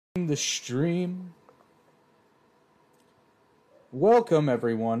The stream. Welcome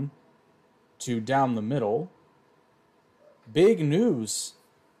everyone to Down the Middle. Big news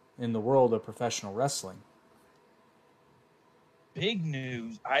in the world of professional wrestling. Big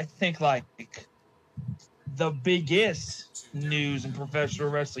news. I think like the biggest news in professional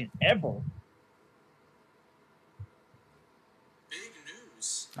wrestling ever. Big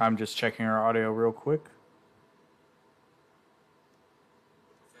news. I'm just checking our audio real quick.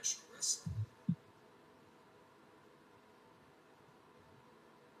 Professional wrestling.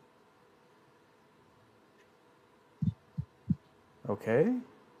 Okay.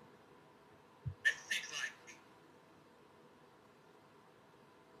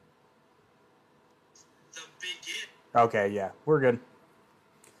 Okay, yeah, we're good.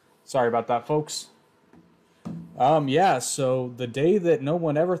 Sorry about that, folks. Yeah, so the day that no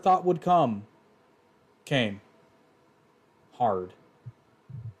one ever thought would come came. Hard.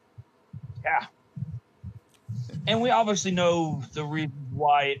 Yeah. And we obviously know the reason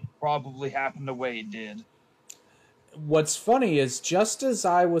why it probably happened the way it did. What's funny is just as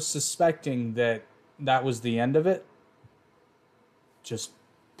I was suspecting that was the end of it, just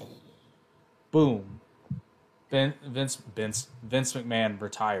boom. Vince McMahon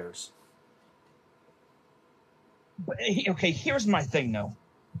retires. But, okay, here's my thing, though.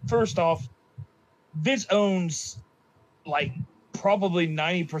 First off, Vince owns, like, probably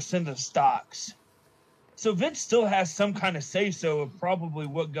 90% of stocks. So Vince still has some kind of say-so of probably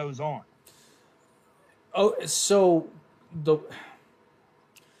what goes on. Oh, so the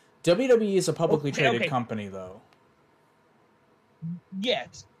WWE is a publicly traded company, though.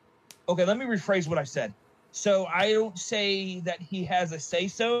 Yes. Okay, let me rephrase what I said. So I don't say that he has a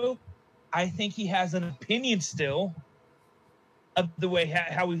say-so. I think he has an opinion still of the way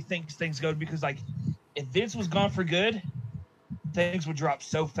how he thinks things go. Because, like, if Vince was gone for good, things would drop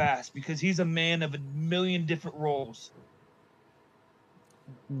so fast because he's a man of a million different roles.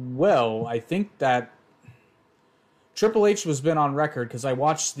 Well, I think that Triple H was been on record because I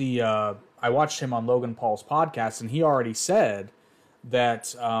watched him on Logan Paul's podcast, and he already said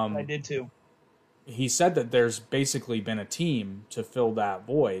that I did too. He said that there's basically been a team to fill that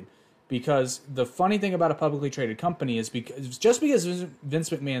void, because the funny thing about a publicly traded company is because just because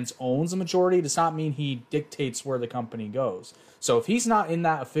Vince McMahon owns a majority does not mean he dictates where the company goes. So if he's not in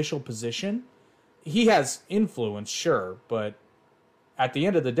that official position, he has influence, sure, but at the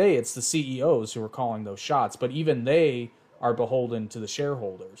end of the day, it's the CEOs who are calling those shots, but even they are beholden to the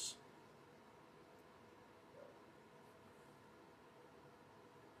shareholders.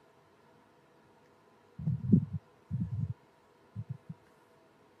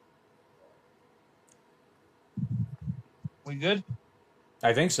 We good?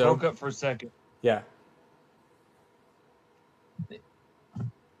 I think so. Broke up for a second. Yeah.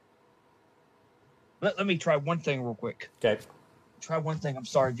 Let me try one thing real quick. Okay. Try one thing. I'm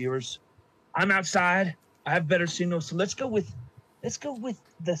sorry, viewers. I'm outside. I have better signal, so let's go with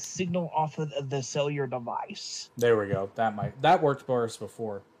the signal off of the cellular device. There we go. That worked for us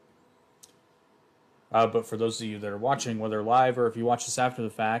before. But for those of you that are watching, whether live or if you watch this after the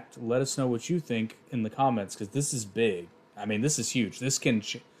fact, let us know what you think in the comments, because this is big. I mean, this is huge. This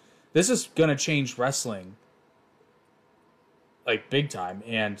is gonna change wrestling, like, big time,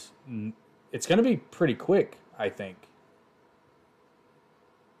 and it's gonna be pretty quick, I think.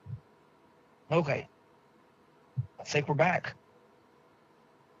 Okay. I think we're back.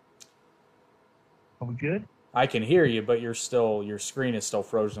 Are we good? I can hear you, but your screen is still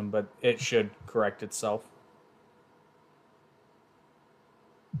frozen, but it should correct itself.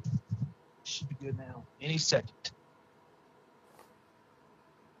 Should be good now. Any second.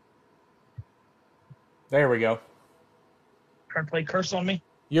 There we go. Trying to play curse on me?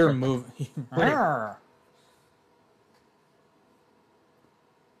 You're moving.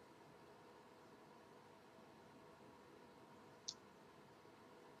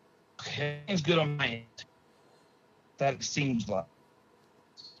 Okay, it's good on my end. That seems like.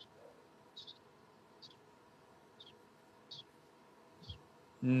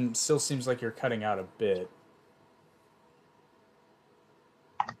 Still seems like you're cutting out a bit.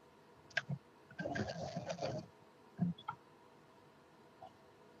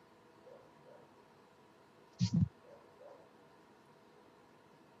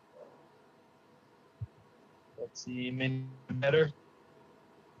 Let's see, maybe better.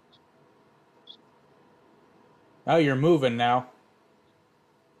 Oh, you're moving now.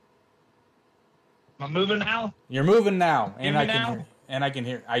 Am I moving now? You're moving now, and I can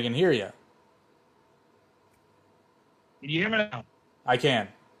hear you. Can you hear me now? I can.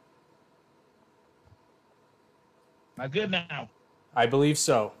 Am I good now? I believe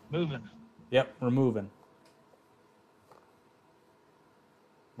so. Moving. Yep, we're moving.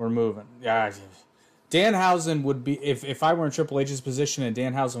 We're moving. Yeah, Danhausen would be if I were in Triple H's position and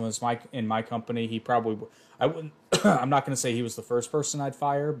Danhausen was in my company. He probably I wouldn't. I'm not going to say he was the first person I'd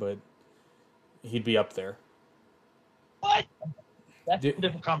fire, but he'd be up there. What? That's a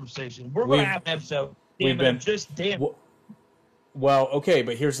different conversation. We're going to have an episode. Well, okay,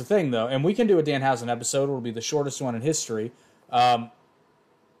 but here's the thing, though, and we can do a Danhausen episode. It'll be the shortest one in history.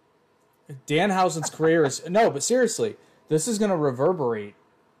 Danhausen's career is but seriously, this is going to reverberate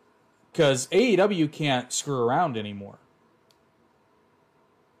because AEW can't screw around anymore.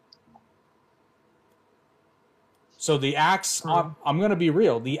 So the acts, I'm going to be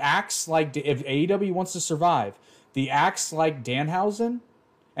real. The acts like if AEW wants to survive, the acts like Danhausen,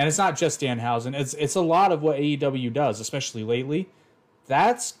 and it's not just Danhausen, it's a lot of what AEW does, especially lately.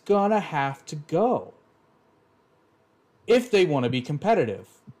 That's gonna have to go if they want to be competitive.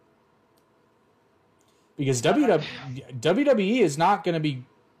 Because WWE is not going to be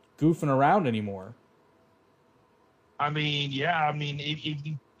goofing around anymore. I mean, yeah. I mean,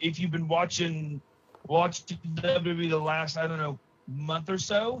 if you've been watching WWE the last, I don't know, month or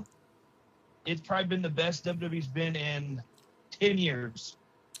so, it's probably been the best WWE's been in 10 years.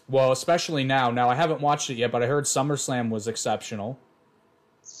 Well, especially now. Now, I haven't watched it yet, but I heard SummerSlam was exceptional.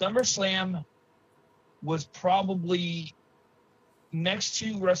 SummerSlam was probably, next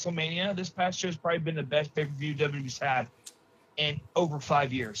to WrestleMania, this past year has probably been the best pay-per-view WWE's had in over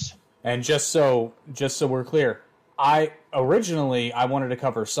 5 years. And just so we're clear, I wanted to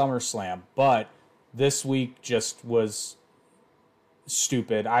cover SummerSlam, but this week just was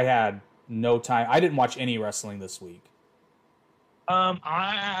stupid. I had no time. I didn't watch any wrestling this week.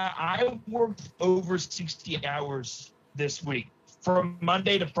 I worked over 60 hours this week from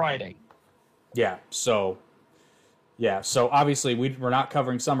Monday to Friday. So obviously we're not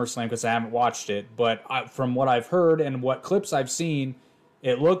covering SummerSlam because I haven't watched it, but from what I've heard and what clips I've seen,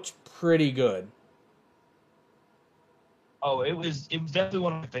 it looked pretty good. Oh, it was definitely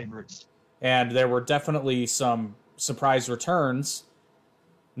one of my favorites. And there were definitely some surprise returns,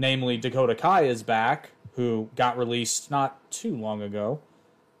 namely Dakota Kai is back, who got released not too long ago.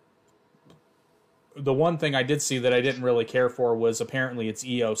 The one thing I did see that I didn't really care for was apparently it's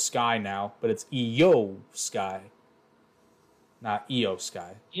Io Sky now, but it's Io Sky. Not Io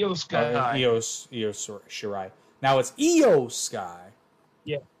Sky. Io Sky. Io Shirai. Now it's Io Sky.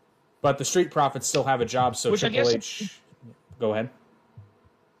 Yeah. But the Street Profits still have a job, so Triple H... Go ahead.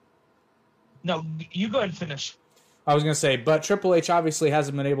 No, you go ahead and finish. I was going to say, but Triple H obviously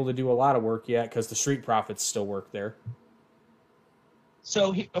hasn't been able to do a lot of work yet because the Street Profits still work there.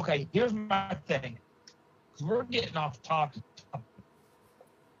 So, here's my thing. We're getting off topic.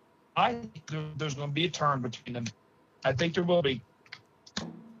 I think there's going to be a turn between them. I think there will be.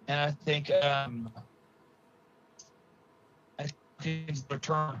 And I think it's their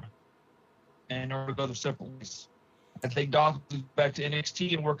turn in order to go their separate ways. I think Doc will go back to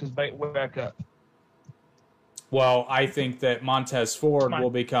NXT and work his way back up. Well, I think that Montez Ford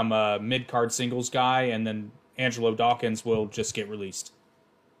will become a mid-card singles guy, and then Angelo Dawkins will just get released.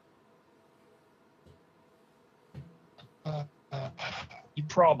 You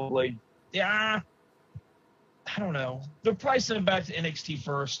probably. Yeah. I don't know. They're probably sending him back to NXT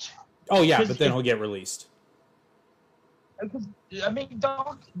first. Oh, yeah, but then he'll get released. I mean,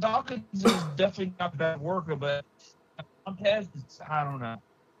 Dawkins is definitely not a bad worker, but Montez, I don't know.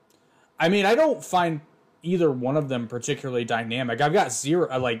 I mean, I don't find either one of them particularly dynamic. I've got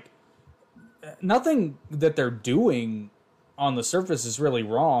nothing that they're doing on the surface is really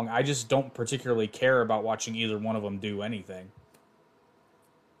wrong. I just don't particularly care about watching either one of them do anything.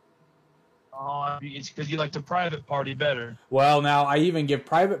 Oh, it's because you like the Private Party better. Well, now I even give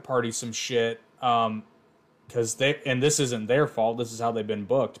Private Party some shit because and this isn't their fault. This is how they've been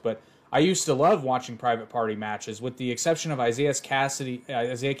booked. But I used to love watching Private Party matches, with the exception of Isaiah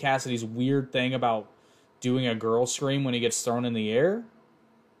Cassidy's weird thing about doing a girl scream when he gets thrown in the air.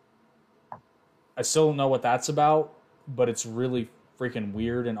 I still don't know what that's about, but it's really freaking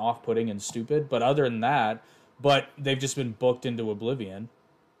weird and off-putting and stupid. But other than that, they've just been booked into oblivion,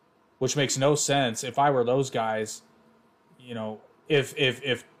 which makes no sense. If I were those guys,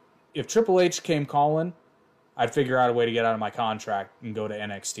 if Triple H came calling, I'd figure out a way to get out of my contract and go to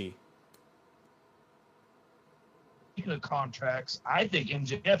NXT. Speaking of contracts, I think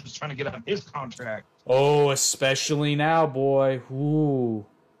MJF is trying to get out of his contract. Oh, especially now, boy. Ooh.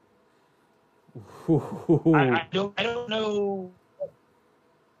 I don't know.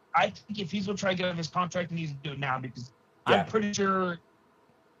 I think if he's going to try to get out of his contract, he needs to do it now because I'm pretty sure.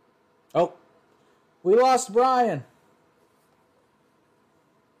 Oh, we lost Brian.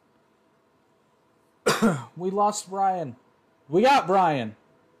 We lost Brian. We got Brian.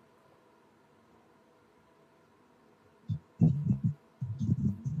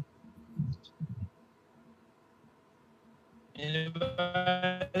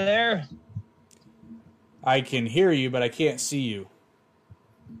 Anybody there? I can hear you, but I can't see you.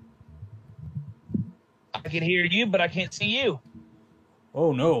 I can hear you, but I can't see you.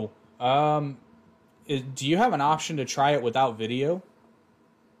 Oh, no. Do you have an option to try it without video?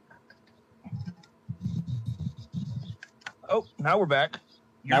 Oh, now we're back.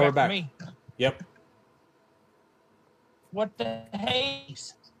 Now we're back. To me. Yep. What the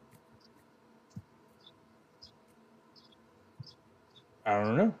haze? I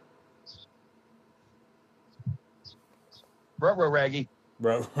don't know. Ruh-roh, Raggy.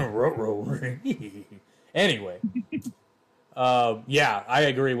 Anyway. Yeah, I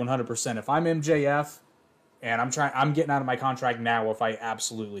agree 100%. If I'm MJF and I'm getting out of my contract now if I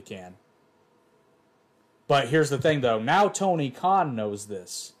absolutely can. But here's the thing, though. Now Tony Khan knows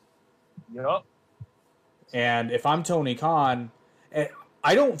this. Yup. And if I'm Tony Khan,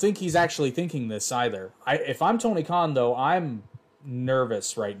 I don't think he's actually thinking this either. If I'm Tony Khan, though, I'm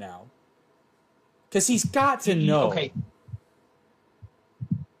nervous right now. Because he's got to know. Okay.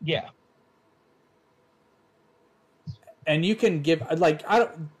 Yeah. And you can give, like,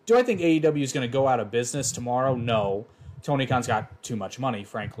 do I think AEW is going to go out of business tomorrow? No. Tony Khan's got too much money,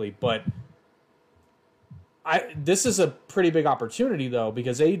 frankly. But this is a pretty big opportunity, though,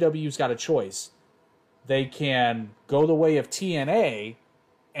 because AEW's got a choice. They can go the way of TNA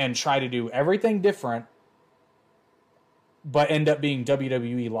and try to do everything different, but end up being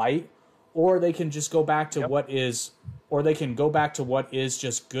WWE light, or they can just go back to what is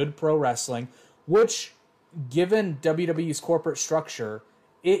just good pro wrestling, which, given WWE's corporate structure,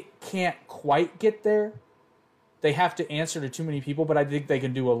 it can't quite get there. They have to answer to too many people, but I think they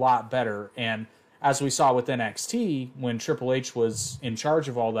can do a lot better. And as we saw with NXT, when Triple H was in charge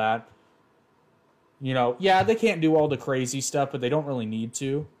of all that, you know, yeah, they can't do all the crazy stuff, but they don't really need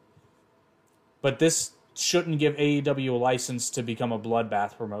to. But this shouldn't give AEW a license to become a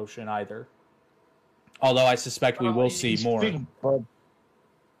bloodbath promotion either. Although I suspect we will see more.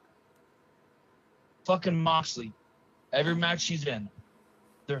 Fucking Moxley. Every match he's in,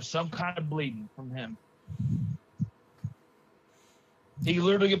 there's some kind of bleeding from him. He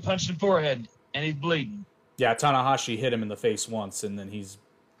literally get punched in the forehead, and he's bleeding. Yeah, Tanahashi hit him in the face once, and then he's,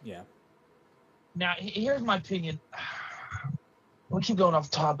 yeah. Now, here's my opinion. We keep going off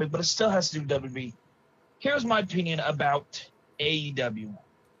topic, but it still has to do with WWE. Here's my opinion about AEW.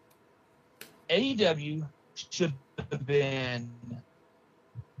 AEW should have been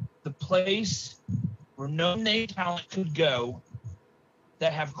the place where no-name talent could go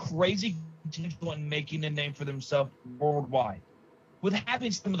that have crazy potential in making a name for themselves worldwide. With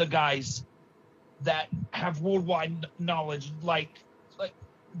having some of the guys that have worldwide knowledge, like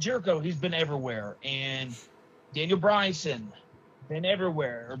Jericho, he's been everywhere, and Daniel Bryson, been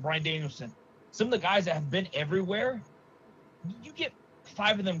everywhere, or Bryan Danielson. Some of the guys that have been everywhere, you get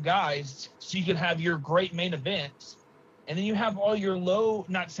 5 of them guys so you can have your great main events, and then you have all your low,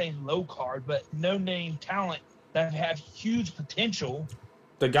 not saying low card, but no-name talent that have huge potential.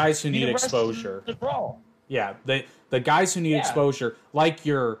 The guys who need exposure. Yeah, the guys who need exposure, like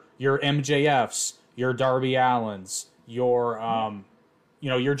your MJFs, your Darby Allins, your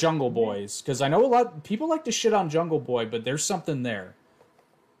your Jungle Boys, because I know a lot of people like to shit on Jungle Boy, but there's something there.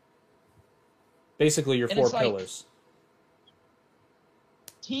 Basically, your 4 pillars.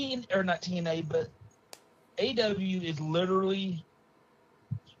 Not TNA, but AW is literally,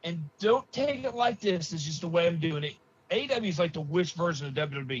 and don't take it like this, it's just the way I'm doing it. AW is like the Wish version of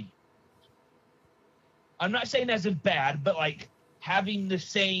WWE. I'm not saying that's bad, but like having the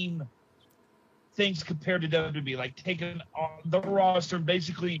same things compared to WWE, like taking the roster,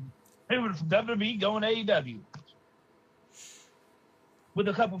 basically moving from WWE going to AEW with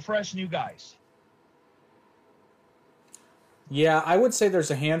a couple fresh new guys. Yeah, I would say there's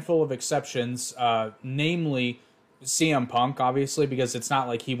a handful of exceptions, namely CM Punk, obviously, because it's not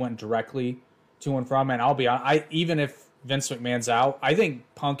like he went directly to and from. And I'll be honest, even if Vince McMahon's out, I think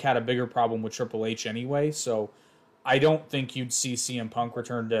Punk had a bigger problem with Triple H anyway, so I don't think you'd see CM Punk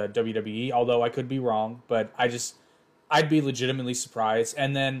return to WWE, although I could be wrong, but I'd be legitimately surprised.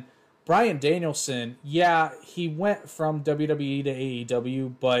 And then Bryan Danielson, yeah, he went from WWE to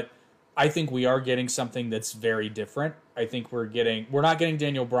AEW, but I think we are getting something that's very different. I think we're not getting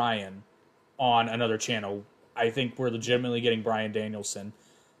Daniel Bryan on another channel. I think we're legitimately getting Bryan Danielson.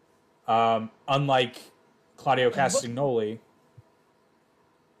 Unlike Claudio Castagnoli.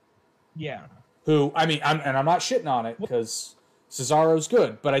 Yeah. Who, I mean, I'm not shitting on it because Cesaro's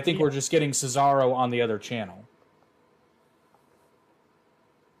good, but I think we're just getting Cesaro on the other channel.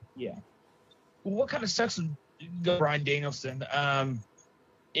 Yeah. Well, what kind of sucks with Bryan Danielson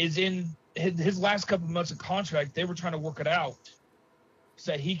is in his last couple of months of contract, they were trying to work it out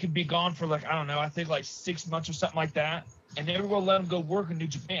so he could be gone for like, I don't know, I think like 6 months or something like that. And they were going to let him go work in New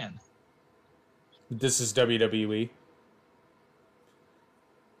Japan. This is WWE.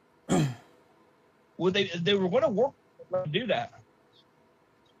 Well, they were going to work to do that.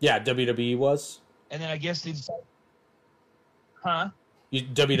 Yeah, WWE was. And then I guess they decided,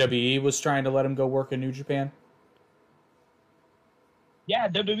 WWE was trying to let him go work in New Japan? Yeah,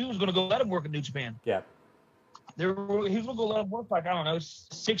 WWE was going to go let him work in New Japan. Yeah. He was going to go let him work like, I don't know,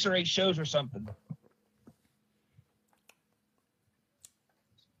 6 or 8 shows or something.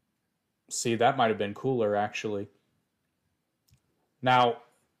 See, that might have been cooler, actually. Now,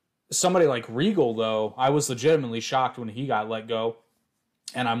 somebody like Regal, though, I was legitimately shocked when he got let go.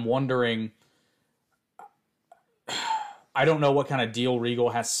 And I'm wondering, I don't know what kind of deal Regal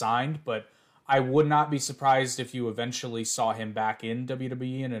has signed, but I would not be surprised if you eventually saw him back in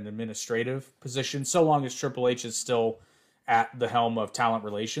WWE in an administrative position, so long as Triple H is still at the helm of talent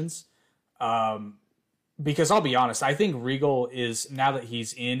relations. Because I'll be honest, I think Regal is, now that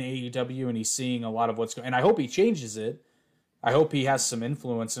he's in AEW and he's seeing a lot of what's going on, and I hope he changes it. I hope he has some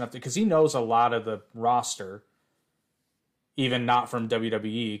influence enough because he knows a lot of the roster, even not from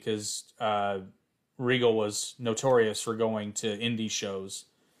WWE, because Regal was notorious for going to indie shows.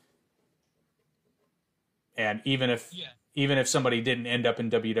 And even if somebody didn't end up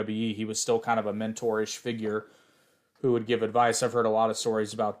in WWE, he was still kind of a mentorish figure who would give advice. I've heard a lot of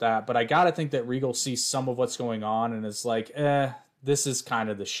stories about that. But I got to think that Regal sees some of what's going on and is like, this is kind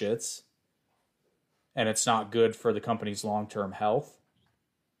of the shits. And it's not good for the company's long-term health.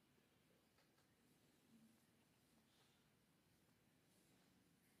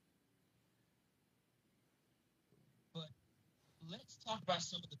 But let's talk about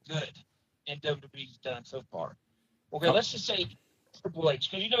some of the good in WWE's done so far. Okay, let's just say Triple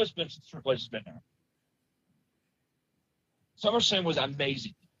H, because you know it's been since Triple H has been there. SummerSlam was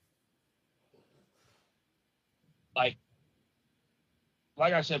amazing. Like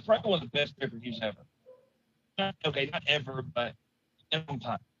I said, probably one of the best pay-per-views ever. Not ever, but in a long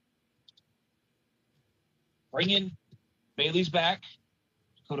time. Bringing Bailey's back,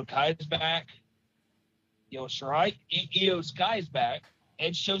 Dakota Kai's back, Io Sky is back.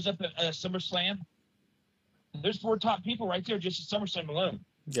 Edge shows up at SummerSlam. There's 4 top people right there just at SummerSlam alone.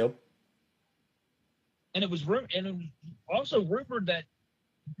 Yep. And it was also rumored that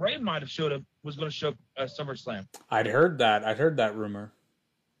Bray might have was going to show up at SummerSlam. I'd heard that rumor.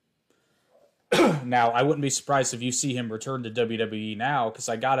 Now, I wouldn't be surprised if you see him return to WWE now, because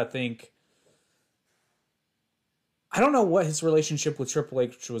I gotta think, I don't know what his relationship with Triple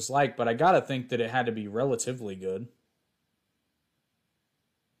H was like, but I gotta think that it had to be relatively good.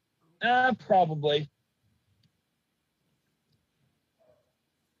 Probably.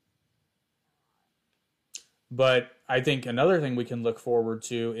 But I think another thing we can look forward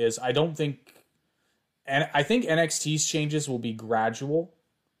to is I think NXT's changes will be gradual.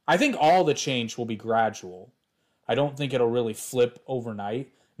 I think all the change will be gradual. I don't think it'll really flip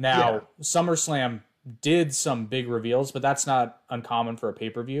overnight. Now, SummerSlam did some big reveals, but that's not uncommon for a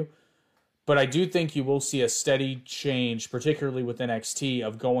pay-per-view. But I do think you will see a steady change, particularly with NXT,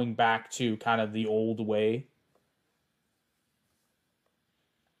 of going back to kind of the old way.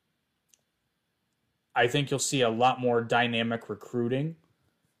 I think you'll see a lot more dynamic recruiting.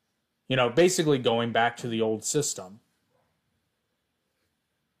 You know, basically going back to the old system.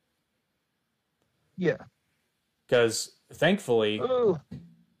 Yeah. Because thankfully... Oh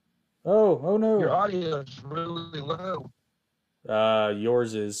no. Your audio is really low.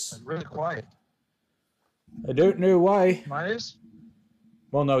 Yours is... really quiet. I don't know why. Mine is?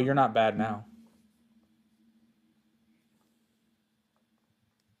 Well, no, you're not bad now.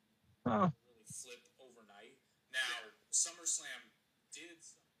 Oh. Flip overnight. Now, SummerSlam did...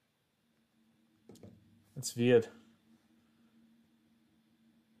 It's weird.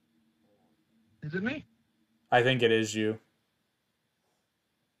 Is it me? I think it is you.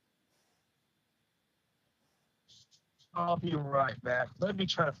 I'll be right back. Let me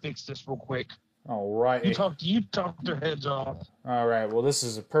try to fix this real quick. All right. You talk their heads off. All right. Well, this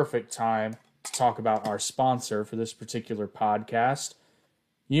is a perfect time to talk about our sponsor for this particular podcast.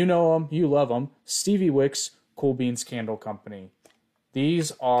 You know them. You love them. Stevie Wicks, Cool Beans Candle Company.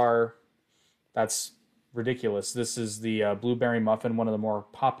 These are... That's ridiculous. This is the Blueberry Muffin, one of the more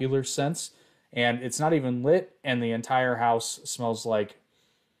popular scents. And it's not even lit, and the entire house smells like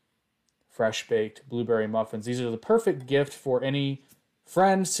fresh baked blueberry muffins. These are the perfect gift for any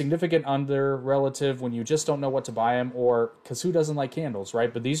friend, significant other, relative when you just don't know what to buy them, or because who doesn't like candles,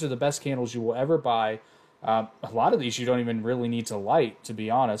 right? But these are the best candles you will ever buy. A lot of these you don't even really need to light, to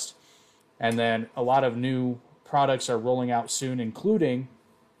be honest. And then a lot of new products are rolling out soon, including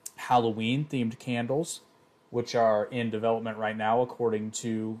Halloween-themed candles, which are in development right now, according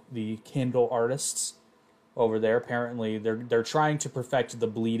to the candle artists over there. Apparently, they're trying to perfect the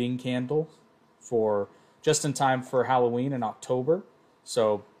bleeding candle for just in time for Halloween in October.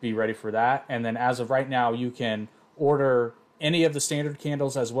 So be ready for that. And then as of right now, you can order any of the standard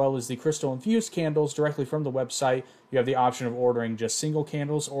candles as well as the crystal infused candles directly from the website. You have the option of ordering just single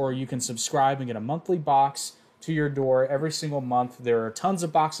candles, or you can subscribe and get a monthly box to your door every single month. There are tons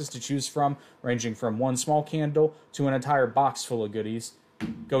of boxes to choose from, ranging from one small candle to an entire box full of goodies.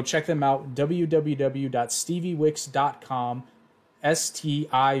 Go check them out, www.steviewix.com,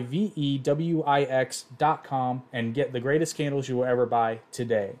 STIVEWIX.com, and get the greatest candles you will ever buy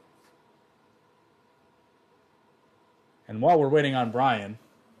today. And while we're waiting on Brian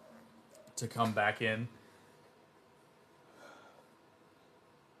to come back in,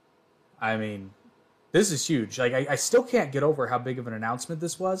 I mean, this is huge. Like, I still can't get over how big of an announcement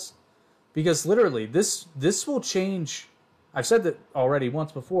this was, because literally this will change. I've said that already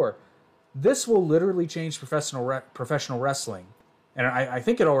once before. This will literally change professional wrestling, and I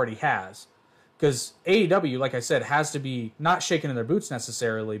think it already has, because AEW, like I said, has to be not shaking in their boots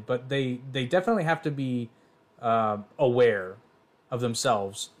necessarily, but they definitely have to be aware of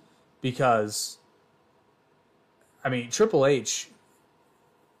themselves, because I mean, Triple H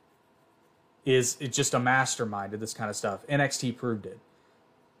is just a mastermind of this kind of stuff. NXT proved it.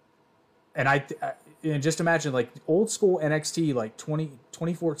 And and just imagine, like, old school NXT, like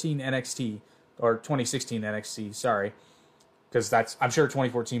 2014 NXT, or 2016 NXT, sorry. Because I'm sure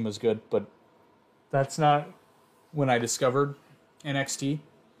 2014 was good, but that's not when I discovered NXT.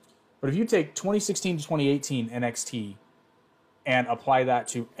 But if you take 2016 to 2018 NXT and apply that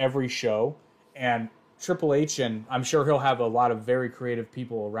to every show, and Triple H, and I'm sure he'll have a lot of very creative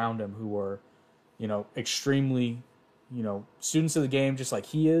people around him who are, extremely, students of the game, just like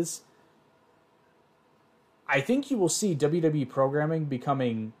he is. I think you will see WWE programming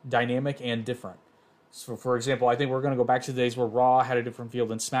becoming dynamic and different. So, for example, I think we're going to go back to the days where Raw had a different feel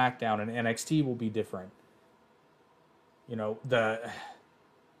than SmackDown, and NXT will be different. The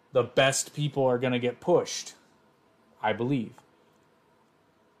best people are going to get pushed, I believe.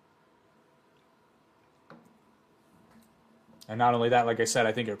 And not only that, like I said,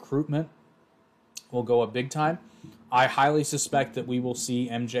 I think recruitment will go up big time. I highly suspect that we will see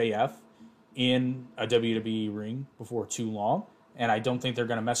MJF in a WWE ring before too long, and I don't think they're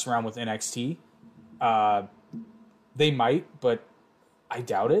going to mess around with NXT. They might, but I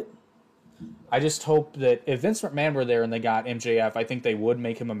doubt it. I just hope that if Vince McMahon were there and they got MJF, I think they would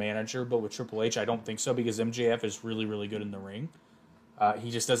make him a manager, but with Triple H, I don't think so, because MJF is really, really good in the ring.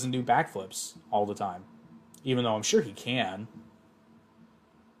 He just doesn't do backflips all the time, even though I'm sure he can.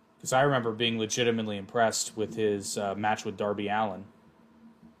 Because I remember being legitimately impressed with his match with Darby Allin.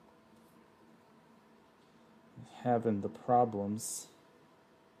 Having the problems.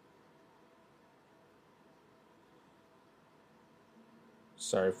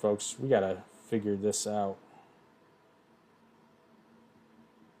 Sorry, folks. We gotta figure this out.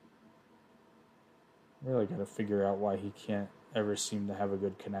 Really gotta figure out why he can't ever seem to have a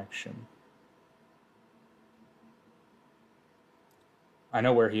good connection. I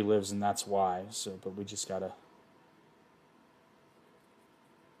know where he lives, and that's why. So, but we just gotta.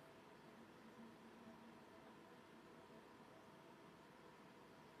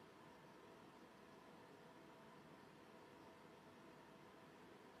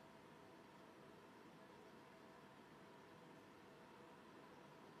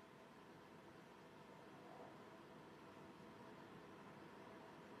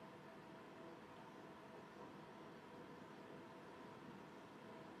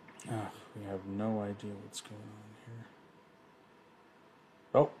 We have no idea what's going on here.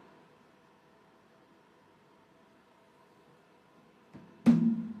 Oh.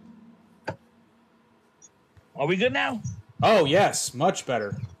 Are we good now? Oh, yes. Much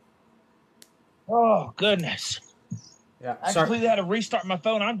better. Oh, goodness. Yeah. I completely had to restart my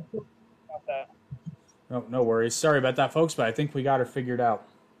phone. I'm about that. No worries. Sorry about that, folks, but I think we got her figured out.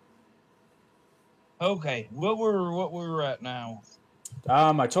 Okay. What we're at now?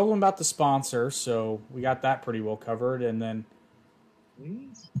 I told them about the sponsor, so we got that pretty well covered, and then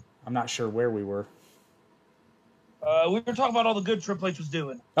I'm not sure where we were. We were talking about all the good Triple H was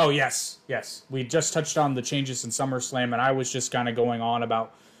doing. Oh, yes. We just touched on the changes in SummerSlam, and I was just kind of going on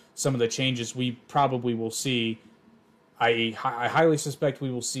about some of the changes we probably will see. I highly suspect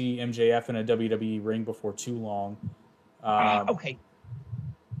we will see MJF in a WWE ring before too long. Okay.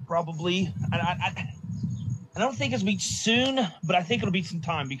 Probably. I don't think it'll be soon, but I think it'll be some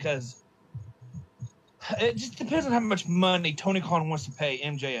time because it just depends on how much money Tony Khan wants to pay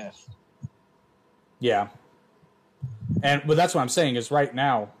MJF. Yeah. But that's what I'm saying is right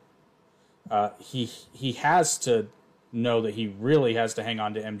now, he has to know that he really has to hang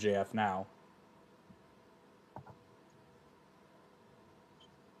on to MJF now.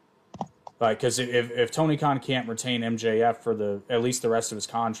 Because if Tony Khan can't retain MJF for at least the rest of his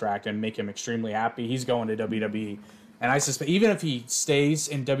contract and make him extremely happy, he's going to WWE. And I suspect even if he stays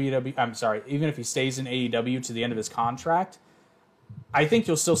in even if he stays in AEW to the end of his contract, I think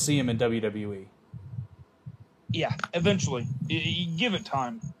you'll still see him in WWE. Yeah, eventually. You give it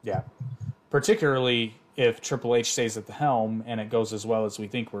time. Yeah. Particularly if Triple H stays at the helm and it goes as well as we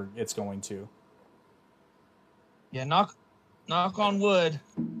think it's going to. Yeah, knock on wood.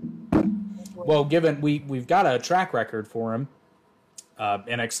 Well, given we've got a track record for him,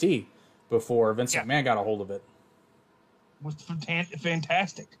 NXT, before Vince McMahon got a hold of it. Was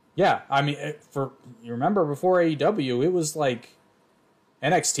fantastic. Yeah, I mean, you remember before AEW, it was like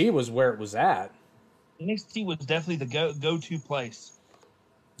NXT was where it was at. NXT was definitely the go-to place.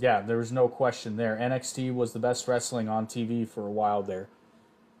 Yeah, there was no question there. NXT was the best wrestling on TV for a while there.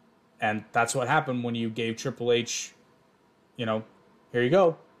 And that's what happened when you gave Triple H, here you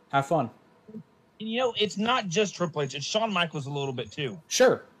go, have fun. It's not just Triple H. It's Shawn Michaels a little bit, too.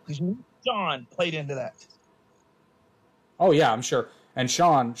 Sure. Because Shawn played into that. Oh, yeah, I'm sure. And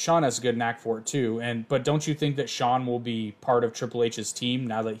Shawn has a good knack for it, too. But don't you think that Shawn will be part of Triple H's team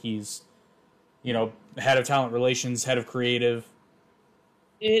now that he's, head of talent relations, head of creative?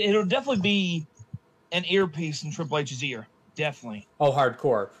 It'll definitely be an earpiece in Triple H's ear. Definitely. Oh,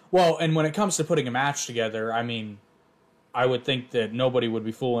 hardcore. Well, and when it comes to putting a match together, I mean, I would think that nobody would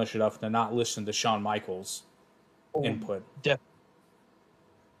be foolish enough to not listen to Shawn Michaels' input. Definitely.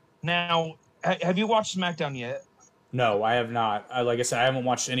 Now, have you watched SmackDown yet? No, I have not. Like I said, I haven't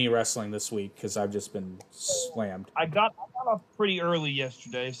watched any wrestling this week because I've just been slammed. I got off pretty early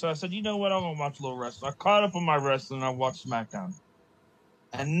yesterday, so I said, you know what, I'm going to watch a little wrestling. I caught up on my wrestling and I watched SmackDown.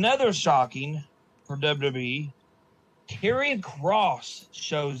 Another shocking for WWE, Karrion Kross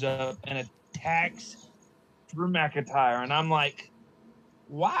shows up and attacks Drew McIntyre, and I'm like,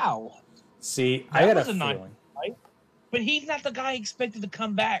 wow. See, I had a feeling. Nice fight, but he's not the guy expected to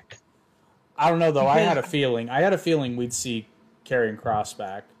come back. I don't know, though. I had a feeling. I had a feeling we'd see Karrion Kross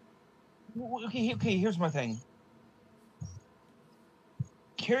back. Okay, here's my thing.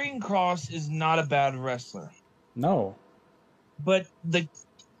 Karrion Kross is not a bad wrestler. No. But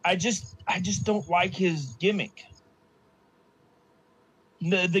I just don't like his gimmick.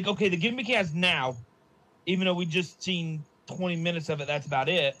 The gimmick he has now, even though we just seen 20 minutes of it, that's about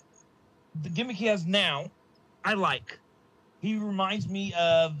it. The gimmick he has now, I like. He reminds me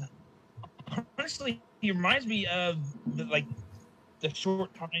of, honestly, the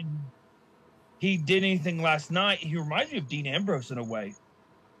short time he did anything last night. He reminds me of Dean Ambrose in a way.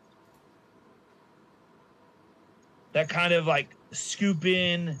 That kind of like scoop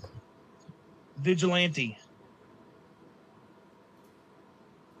in vigilante.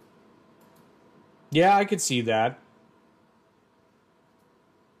 Yeah, I could see that.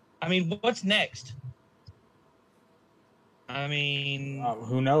 I mean, what's next? I mean,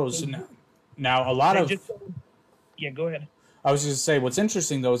 who knows? Now, a lot of... Yeah, go ahead. I was just going to say, what's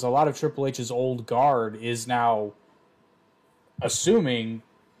interesting, though, is a lot of Triple H's old guard is now assuming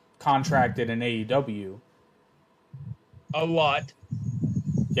contracted in AEW. A lot.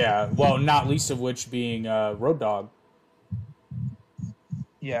 Yeah, well, not least of which being Road Dogg.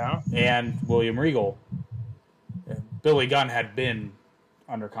 Yeah. And William Regal. Billy Gunn had been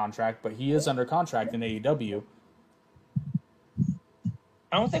under contract, but he is under contract in AEW.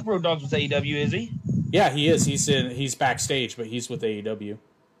 I don't think Road Dogg's with AEW, is he? Yeah, he is. He's backstage, but he's with AEW.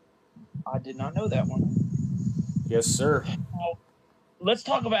 I did not know that one. Yes, sir. Well, let's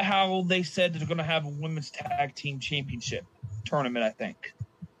talk about how they said that they're going to have a women's tag team championship tournament, I think.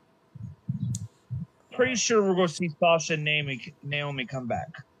 Pretty sure we're going to see Sasha and Naomi come back.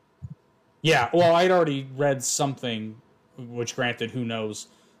 Yeah, well, I'd already read something, which granted, who knows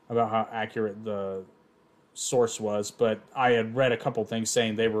about how accurate the source was, but I had read a couple things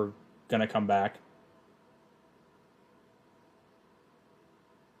saying they were going to come back.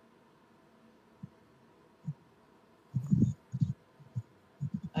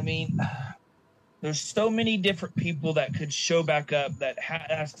 I mean, there's so many different people that could show back up that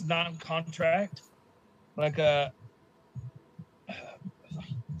has non-contract. Like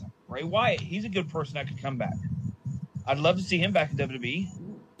Bray Wyatt, he's a good person that could come back. I'd love to see him back in WWE.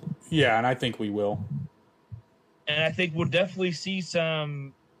 Yeah, and I think we will. And I think we'll definitely see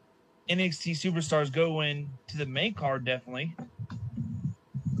some NXT superstars go in to the main card, definitely.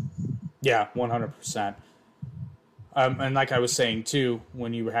 Yeah, 100%. And like I was saying, too,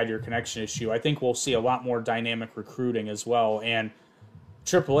 when you had your connection issue, I think we'll see a lot more dynamic recruiting as well. And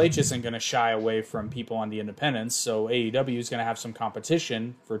Triple H isn't going to shy away from people on the independents, so AEW is going to have some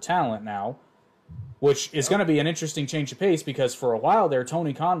competition for talent now, which is going to be an interesting change of pace because for a while there,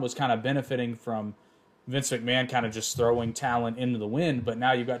 Tony Khan was kind of benefiting from Vince McMahon kind of just throwing talent into the wind, but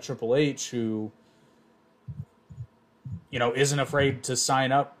now you've got Triple H who, isn't afraid to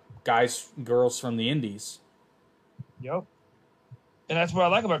sign up girls from the indies. Yep. And that's what I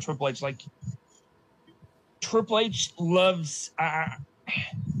like about Triple H. Like, Triple H loves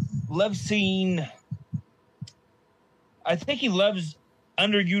seeing, I think he loves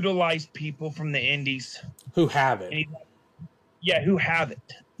underutilized people from the indies. Who have it. Who have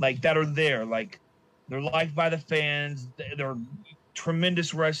it. Like, that are there. Like, they're liked by the fans. They're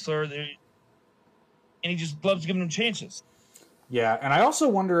tremendous wrestler. And he just loves giving them chances. Yeah, and I also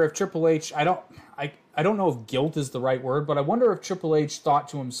wonder if Triple H, I don't know if guilt is the right word, but I wonder if Triple H thought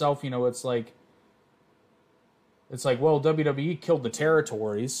to himself, it's like, well, WWE killed the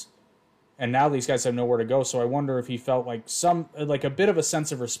territories, and now these guys have nowhere to go. So I wonder if he felt like a bit of a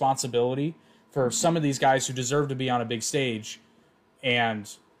sense of responsibility for some of these guys who deserve to be on a big stage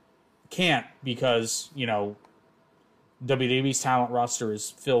and can't because, WWE's talent roster is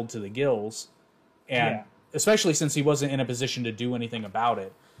filled to the gills. And especially since he wasn't in a position to do anything about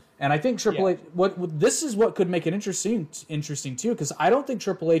it. And I think Triple H, this is what could make it interesting too, because I don't think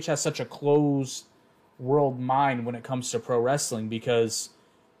Triple H has such a closed world mind when it comes to pro wrestling, because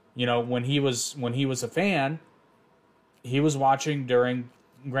when he was a fan, he was watching during,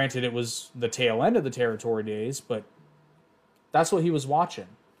 granted it was the tail end of the territory days, but that's what he was watching.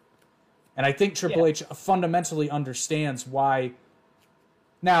 And I think Triple H fundamentally understands why.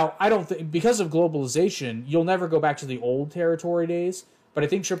 Now, I don't think, because of globalization, you'll never go back to the old territory days, but I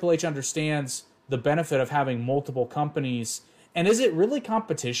think Triple H understands the benefit of having multiple companies. And is it really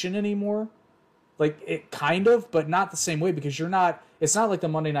competition anymore? Like, it kind of, but not the same way, because it's not like the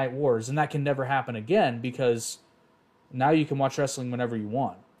Monday Night Wars, and that can never happen again, because now you can watch wrestling whenever you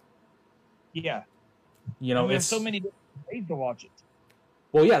want. Yeah. There's so many different ways to watch it.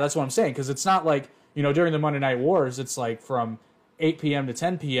 Well, yeah, that's what I'm saying, because it's not like, during the Monday Night Wars, it's like from 8 p.m. to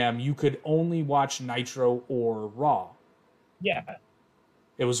 10 p.m., you could only watch Nitro or Raw. Yeah.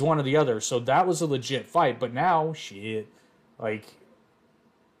 It was one or the other, so that was a legit fight, but now, shit, like...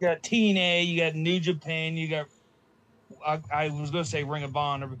 You got TNA, you got New Japan, you got... I was going to say Ring of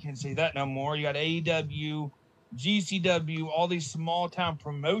Honor, but can't say that no more. You got AEW, GCW, all these small-town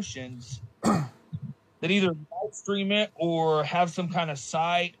promotions that either live stream it or have some kind of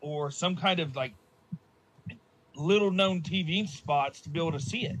site or some kind of, like, little-known TV spots to be able to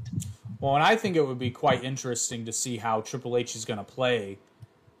see it. Well, and I think it would be quite interesting to see how Triple H is going to play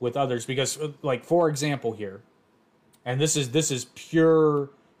with others, because, like, for example here, and this is pure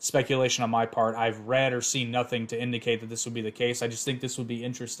speculation on my part. I've read or seen nothing to indicate that this would be the case. I just think this would be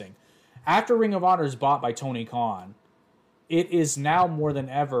interesting. After Ring of Honor is bought by Tony Khan, it is now more than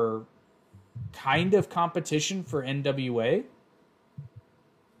ever kind of competition for NWA.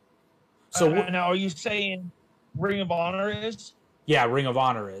 So now, are you saying Ring of Honor is? Yeah, Ring of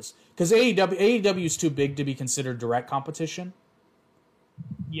Honor is. Because AEW is too big to be considered direct competition.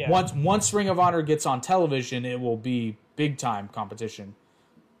 Yeah. Once Ring of Honor gets on television, it will be big time competition.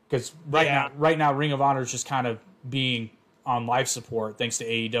 Because right now, Ring of Honor is just kind of being on life support thanks to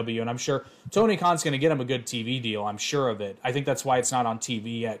AEW, and I'm sure Tony Khan's going to get him a good TV deal. I'm sure of it. I think that's why it's not on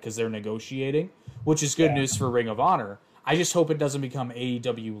TV yet, because they're negotiating, which is good news for Ring of Honor. I just hope it doesn't become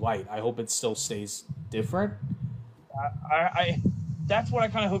AEW light. I hope it still stays different. That's what I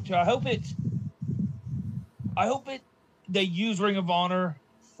kind of hope too. I hope it. They use Ring of Honor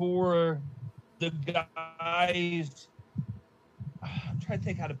for the guys. I'm trying to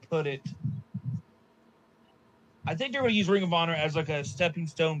think how to put it. I think they're going to use Ring of Honor as like a stepping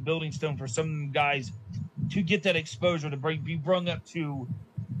stone, building stone for some guys to get that exposure to be brung up to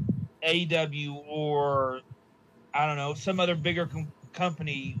AEW or, I don't know, some other bigger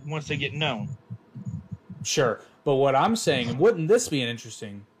company once they get known. Sure. But what I'm saying, wouldn't this be an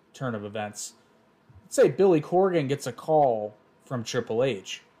interesting turn of events? Let's say Billy Corgan gets a call from Triple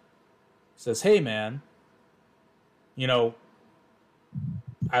H. Says, "Hey man, I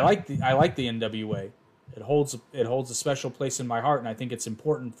like the NWA. It holds a special place in my heart, and I think it's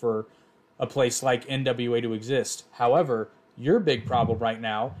important for a place like NWA to exist. However, Your big problem right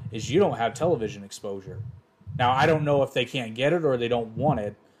now is you don't have television exposure. Now, I don't know if they can't get it or they don't want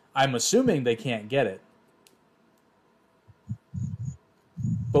it. I'm assuming they can't get it.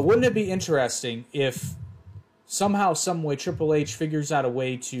 But wouldn't it be interesting if somehow, some way, Triple H figures out a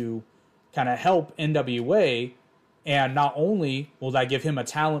way to kind of help NWA, and not only will that give him a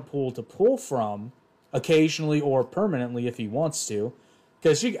talent pool to pull from occasionally or permanently if he wants to,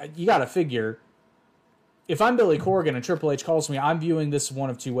 because you got to figure, if I'm Billy Corgan and Triple H calls me, I'm viewing this one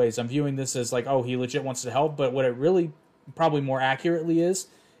of two ways. I'm viewing this as like, oh, he legit wants to help, but what it really probably more accurately is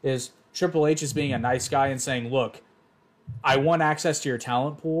Triple H is being a nice guy and saying, look, I want access to your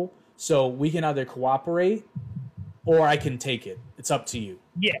talent pool, so we can either cooperate or I can take it. It's up to you.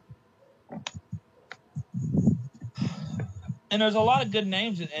 Yeah. And there's a lot of good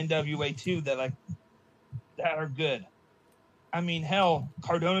names in NWA too that are good. I mean, hell,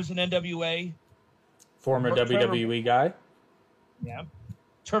 Cardona's an NWA. Former WWE guy. Yeah.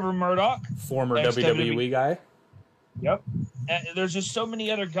 Trevor Murdoch. Former WWE guy. Yep. And there's just so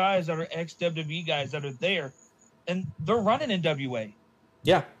many other guys that are ex-WWE guys that are there, and they're running NWA.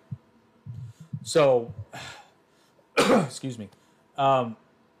 Yeah. So, excuse me.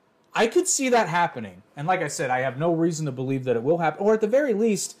 I could see that happening. And like I said, I have no reason to believe that it will happen. Or at the very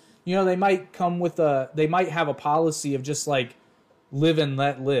least, they might they might have a policy of just like live and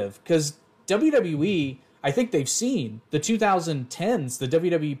let live. Because WWE, I think they've seen the 2010s, the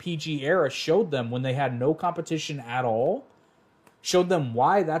WWE PG era showed them when they had no competition at all, showed them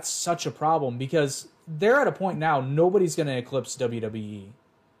why that's such a problem, because they're at a point now, nobody's going to eclipse WWE.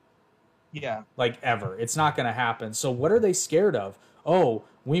 Yeah. Like ever. It's not going to happen. So what are they scared of? Oh,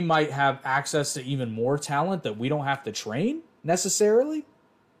 we might have access to even more talent that we don't have to train necessarily?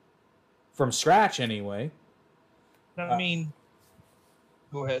 From scratch anyway. I mean,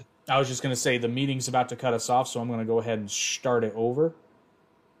 go ahead. I was just going to say the meeting's about to cut us off, so I'm going to go ahead and start it over.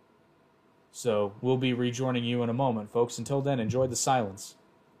 So we'll be rejoining you in a moment, folks. Until then, enjoy the silence.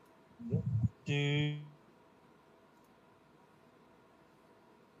 Dude.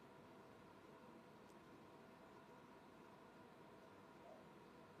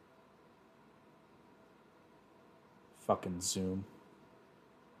 Fucking Zoom.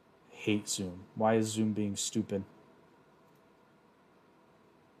 Hate Zoom. Why is Zoom being stupid?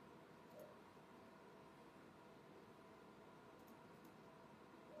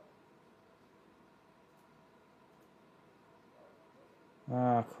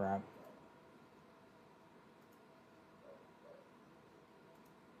 Ah, crap.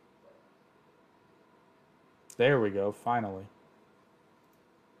 There we go, finally.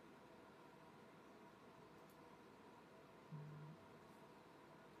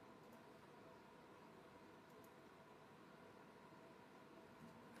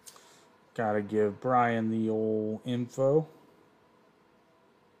 Gotta give Brian the old info.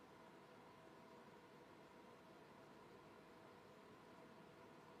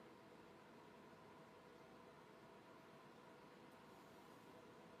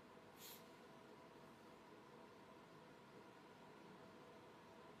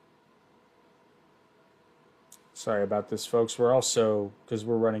 Sorry about this, folks. We're also, because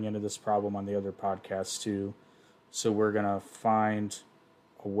we're running into this problem on the other podcast too, so we're going to find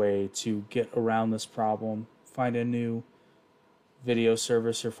a way to get around this problem, find a new video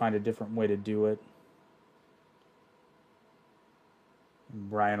service or find a different way to do it. And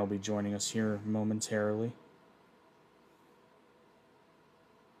Brian will be joining us here momentarily.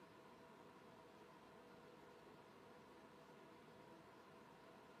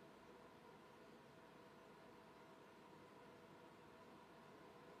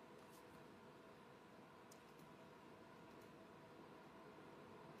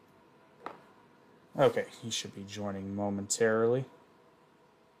 Okay, he should be joining momentarily.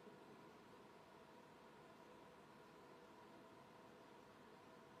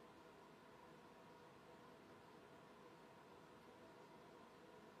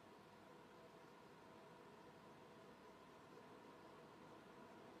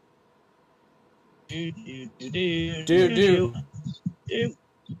 Do.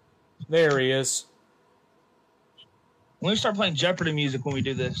 There he is. When we start playing Jeopardy music when we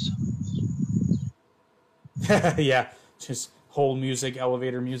do this. Yeah, just hold music,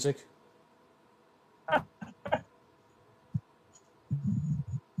 elevator music.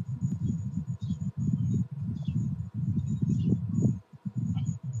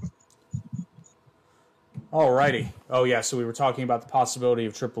 Alrighty. Oh yeah, so we were talking about the possibility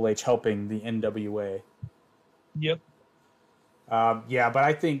of Triple H helping the NWA. Yep. Yeah, but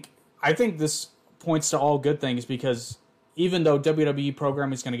I think this points to all good things, because even though WWE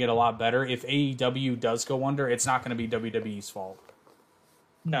programming is going to get a lot better, if AEW does go under, it's not going to be WWE's fault.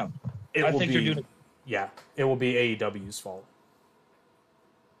 No. It I will think be, they're doing yeah, it will be AEW's fault.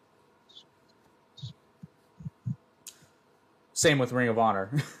 Same with Ring of Honor.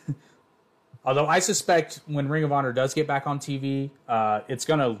 Although I suspect when Ring of Honor does get back on TV, it's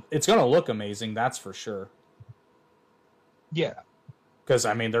gonna look amazing. That's for sure. Yeah. Because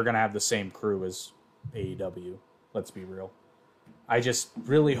I mean they're gonna have the same crew as AEW. Let's be real. I just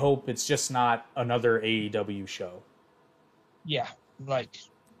really hope it's just not another AEW show. Yeah. Like.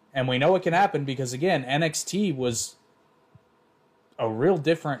 And we know it can happen because again, NXT was a real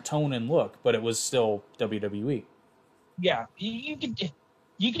different tone and look, but it was still WWE. Yeah, you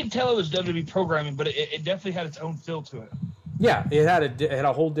can tell it was WWE programming, but it definitely had its own feel to it. Yeah, it had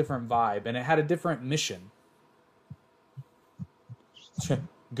a whole different vibe, and it had a different mission.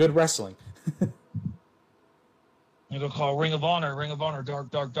 Good wrestling. You go call Ring of Honor, Dark,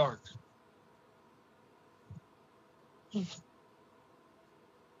 Dark, Dark.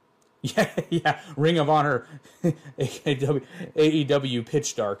 Yeah, Ring of Honor, AEW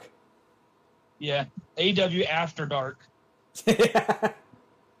Pitch Dark. Yeah, AEW After Dark.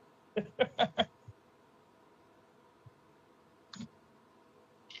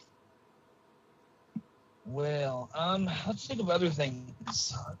 Well, let's think of other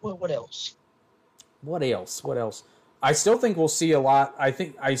things. What else? What else? I still think we'll see a lot.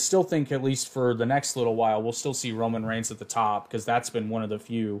 I still think at least for the next little while, we'll still see Roman Reigns at the top because that's been one of the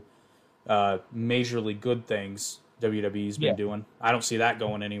few majorly good things WWE's been doing. I don't see that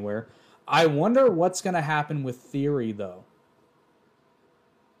going anywhere. I wonder what's going to happen with Theory, though.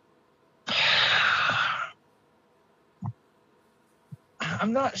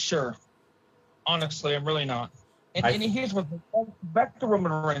 I'm not sure. Honestly, I'm really not. And here's what, back to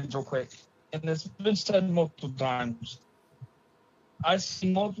Roman Reigns real quick. And this has been said multiple times. I've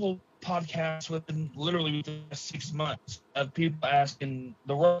seen multiple podcasts within the last 6 months of people asking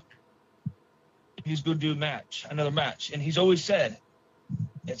The Rock if he's going to do another match. And he's always said,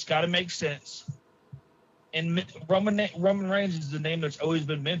 it's got to make sense. And Roman Reigns is the name that's always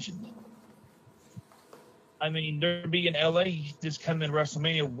been mentioned. I mean, they're being in LA, just come in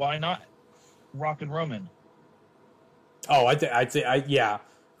WrestleMania. Why not Rock and Roman? Oh,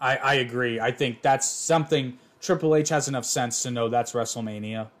 I agree. I think that's something Triple H has enough sense to know that's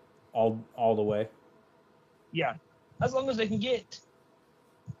WrestleMania all the way. Yeah, as long as they can get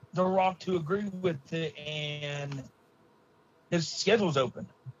The Rock to agree with it and his schedule's open,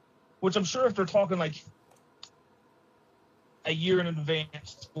 which I'm sure if they're talking like a year in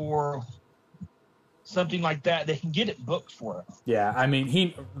advance or something like that, they can get it booked for him. Yeah, I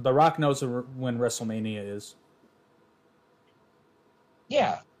mean, The Rock knows when WrestleMania is.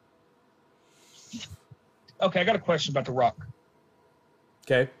 Yeah. Okay, I got a question about The Rock.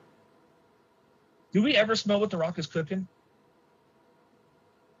 Okay. Do we ever smell what The Rock is cooking?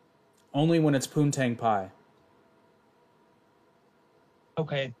 Only when it's poontang pie.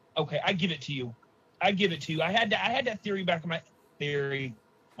 Okay, I give it to you. I had that theory back in my theory.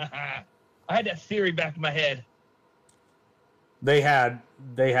 I had that theory back in my head. They had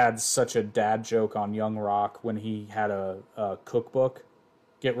such a dad joke on Young Rock when he had a cookbook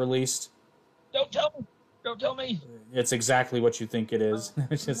get released. Don't tell me. It's exactly what you think it is.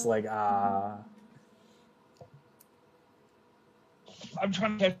 It's just like, I'm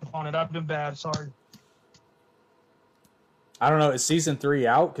trying to catch up on it. I've been bad. Sorry. I don't know. Is season 3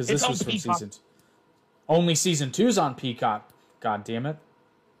 out? Because this It's was on from Peacock. season 2. Only season 2's on Peacock. God damn it.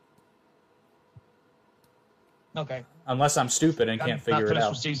 Okay. Unless I'm stupid and can't figure it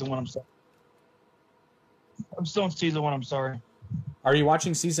out. With season 1, I'm sorry. I'm still on season 1. I'm sorry. Are you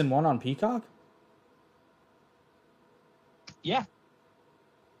watching season 1 on Peacock? Yeah.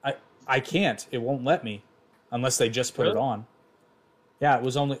 I can't. It won't let me. Unless they just put it Really? on. Yeah, it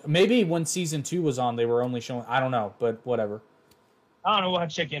was only... Maybe when season 2 was on, they were only showing... I don't know, but whatever. I don't know. We'll have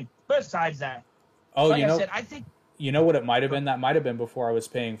to check in. Besides that. Oh, like you know... I said, I think... You know what it might have been? That might have been before I was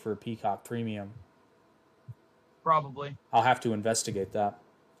paying for Peacock Premium. Probably. I'll have to investigate that.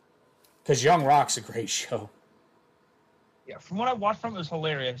 Because Young Rock's a great show. Yeah, from what I watched from it was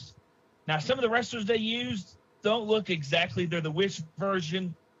hilarious. Now, some of the wrestlers they used don't look exactly... They're the Wish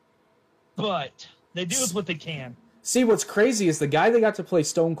version. But they do with what they can. See, what's crazy is the guy they got to play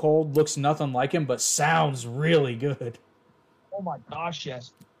Stone Cold looks nothing like him, but sounds really good. Oh my gosh,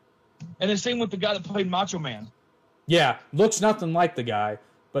 yes. And the same with the guy that played Macho Man. Yeah, looks nothing like the guy,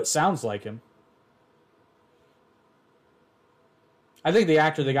 but sounds like him. I think the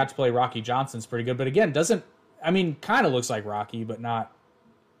actor they got to play Rocky Johnson's pretty good, but again, kind of looks like Rocky, but not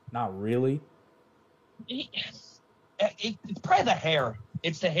really. it's probably the hair.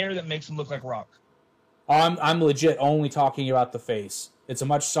 It's the hair that makes him look like Rock. I'm legit only talking about the face. It's a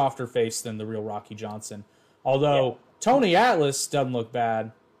much softer face than the real Rocky Johnson. Although Tony Atlas doesn't look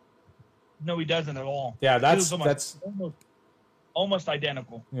bad. No, he doesn't at all. Yeah, that's almost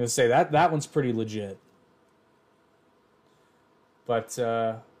identical. I'm gonna say that one's pretty legit. But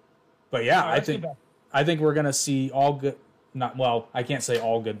yeah, right, I think we're gonna see all good. I can't say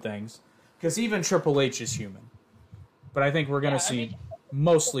all good things because even Triple H is human. But I think we're gonna see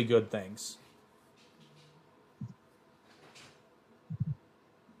mostly good things.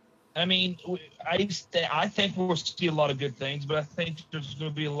 I mean, I think we'll see a lot of good things, but I think there's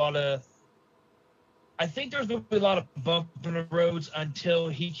going to be a lot of bump in the roads until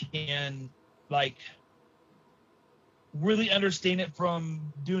he can, like, really understand it from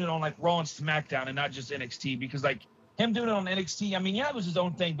doing it on, like, Raw and SmackDown and not just NXT. Because, like, him doing it on NXT, I mean, yeah, it was his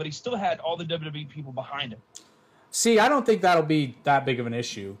own thing, but he still had all the WWE people behind him. See, I don't think that'll be that big of an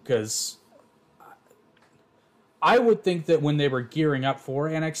issue because I would think that when they were gearing up for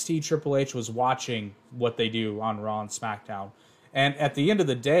NXT, Triple H was watching what they do on Raw and SmackDown. And at the end of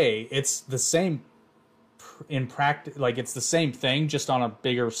the day, it's the same in practice. Like, it's the same thing, just on a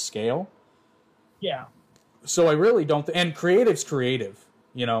bigger scale. Yeah. So I really don't... and creative's creative,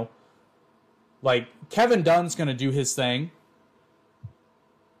 you know? Like, Kevin Dunn's going to do his thing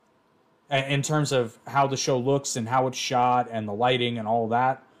in terms of how the show looks and how it's shot and the lighting and all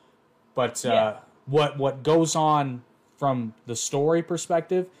that. But... What goes on from the story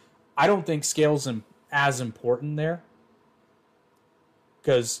perspective, I don't think scale's as important there.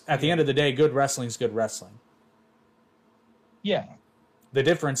 Because at the end of the day, good wrestling is good wrestling. Yeah. The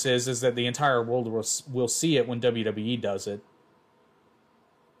difference is that the entire world will see it when WWE does it,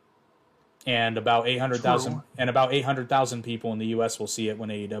 and about 800,000 people in the U.S. will see it when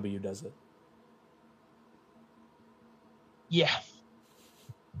AEW does it. Yeah.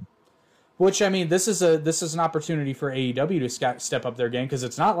 Which, I mean, this is an opportunity for AEW to step up their game because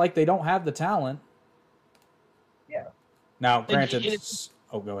it's not like they don't have the talent. Yeah. Now, granted...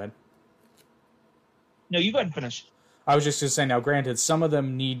 go ahead. No, you go ahead and finish. I was just going to say, now, granted, some of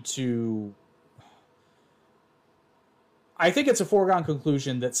them need to... I think it's a foregone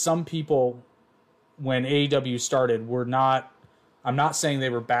conclusion that some people, when AEW started, were not... I'm not saying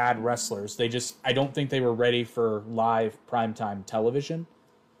they were bad wrestlers. I don't think they were ready for live primetime television.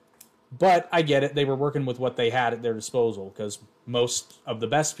 But I get it. They were working with what they had at their disposal because most of the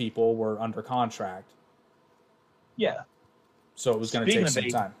best people were under contract. Yeah. So it was going to take some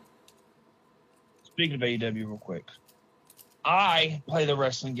time. Speaking of AEW real quick, I play the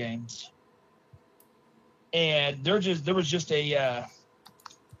wrestling games. And there was just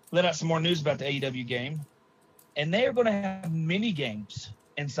let out some more news about the AEW game. And they are going to have mini games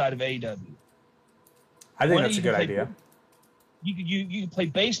inside of AEW. I think that's a good idea. You can play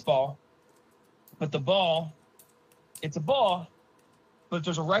baseball, but the ball, it's a ball, but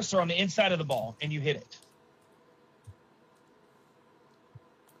there's a wrestler on the inside of the ball, and you hit it.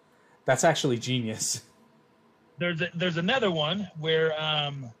 That's actually genius. There's another one where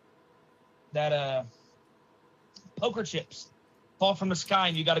poker chips fall from the sky,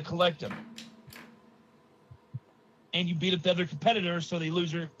 and you got to collect them, and you beat up the other competitors so they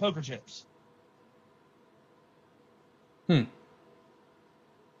lose your poker chips.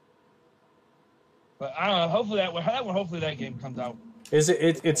 But I don't know. Hopefully that game comes out. It's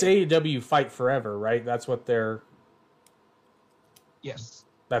AEW Fight Forever, right? That's what they're... Yes.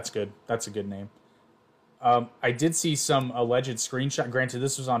 That's good. That's a good name. I did see some alleged screenshot. Granted,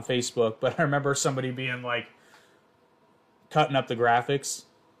 this was on Facebook, but I remember somebody being like cutting up the graphics.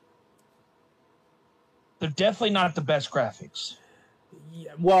 They're definitely not the best graphics.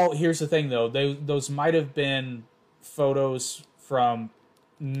 Yeah, well, here's the thing, though. Those might have been photos from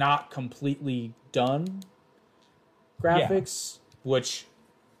not completely done graphics, which,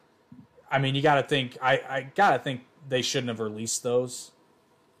 I mean, you got to think. I got to think they shouldn't have released those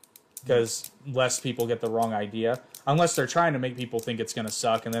because less people get the wrong idea. Unless they're trying to make people think it's going to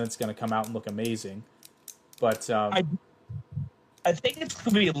suck and then it's going to come out and look amazing. But I think it's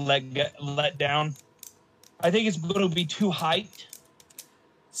going to be let down. I think it's going to be too hyped.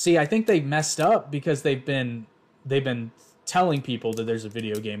 See, I think they messed up because they've been telling people that there's a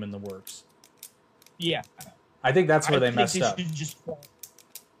video game in the works. Yeah. I think that's where they messed up.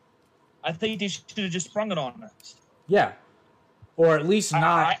 I think they should have just sprung it on us. Yeah. Or at least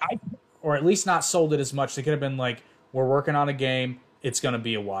not sold it as much. They could have been like, we're working on a game, it's going to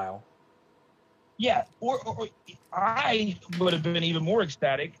be a while. Yeah, or I would have been even more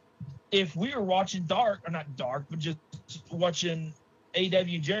ecstatic if we were watching not Dark, but just watching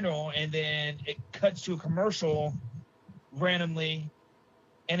AEW in general, and then it cuts to a commercial, randomly,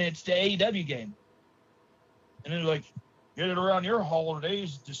 and it's the AEW game. And they're like, get it around your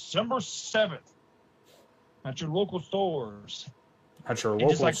holidays, December 7th at your local stores. At your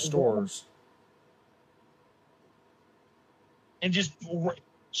local stores. And just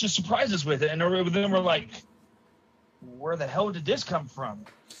surprised us with it. And then we're like, where the hell did this come from?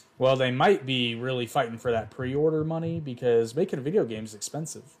 Well, they might be really fighting for that pre-order money because making a video game is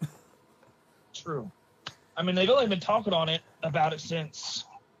expensive. True. I mean, they've only been talking about it since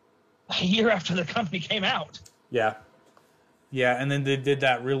a year after the company came out. Yeah. Yeah, and then they did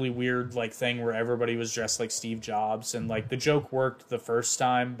that really weird like thing where everybody was dressed like Steve Jobs, and like the joke worked the first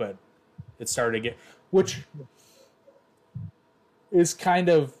time, but it started to get, which is kind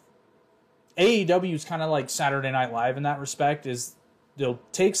of AEW is kind of like Saturday Night Live in that respect, is they'll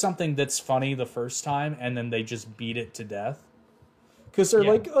take something that's funny the first time and then they just beat it to death. Because they're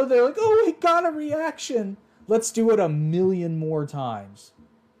like, oh, we got a reaction. Let's do it a million more times.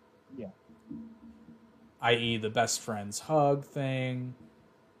 Yeah. I.e. the best friends hug thing.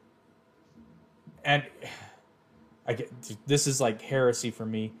 And this is like heresy for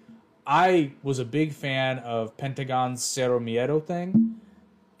me. I was a big fan of Pentagon's Cero Miedo thing.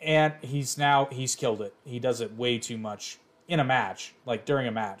 And he's killed it. He does it way too much in a match, like during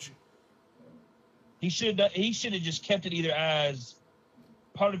a match. He should have just kept it either as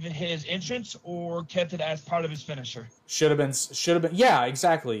part of his entrance or kept it as part of his finisher. Should have been. Yeah,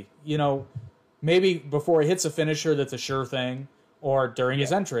 exactly. You know, maybe before he hits a finisher that's a sure thing, or during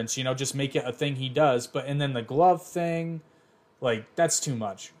his entrance, you know, just make it a thing he does. And then the glove thing, like, that's too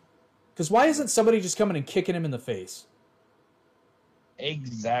much. Because why isn't somebody just coming and kicking him in the face?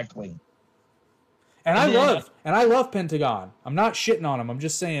 Exactly. And I love Pentagon. I'm not shitting on him. I'm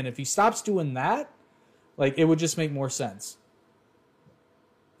just saying if he stops doing that, like, it would just make more sense.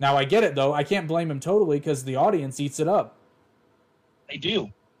 Now, I get it, though. I can't blame him totally because the audience eats it up. They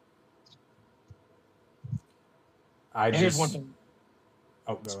do. Here's one thing.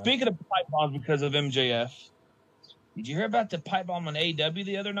 Oh, speaking of pipe bombs because of MJF, did you hear about the pipe bomb on AEW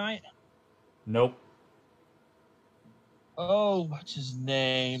the other night? Nope. Oh, what's his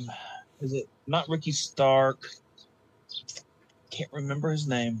name? Is it not Ricky Stark? Can't remember his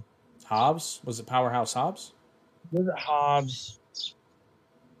name. Hobbs? Was it Powerhouse Hobbs? Was it Hobbs?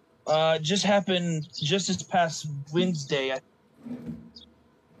 Just happened just this past Wednesday.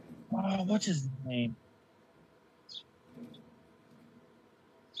 What's his name?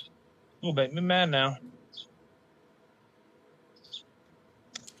 Oh, make me mad now.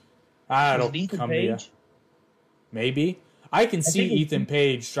 I don't come to you. Maybe. I can see Ethan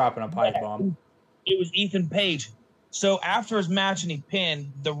Page dropping a pipe bomb. It was Ethan Page. So after his match and he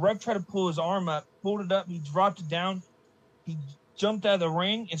pinned, the ref tried to pull his arm up, pulled it up, he dropped it down. He jumped out of the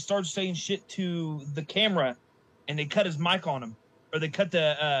ring and started saying shit to the camera, and they cut his mic on him, or they cut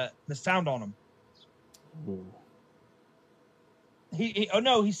the sound on him. Ooh.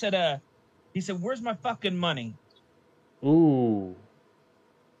 He said, "Where's my fucking money?" Ooh.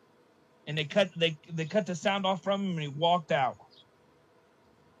 And they cut the sound off from him, and he walked out.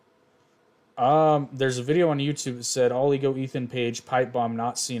 There's a video on YouTube that said All Ego Ethan Page pipe bomb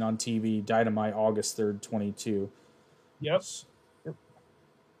not seen on TV, Dynamite August 3rd, 22. Yep.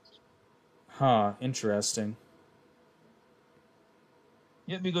 Huh, interesting.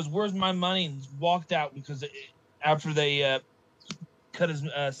 Yeah, because where's my money? And walked out because after they cut his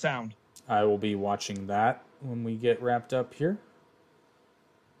sound. I will be watching that when we get wrapped up here.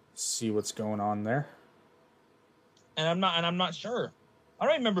 See what's going on there. And I'm not sure. I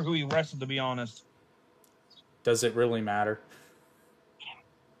don't remember who he wrestled, to be honest. Does it really matter?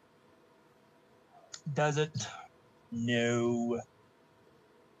 Does it? No.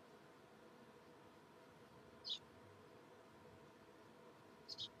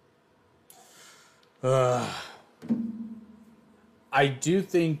 I do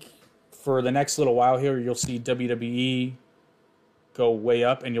think for the next little while here, you'll see WWE go way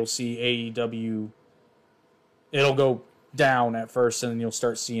up, and you'll see AEW. It'll go down at first, and then you'll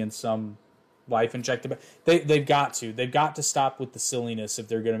start seeing some life injected. They've got to stop with the silliness if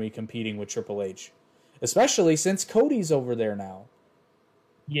they're going to be competing with Triple H, especially since Cody's over there now.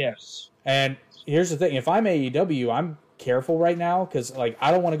 Yes. And here's the thing: if I'm AEW, I'm careful right now because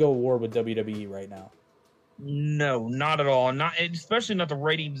I don't want to go to war with WWE right now. No, not at all. Not especially not the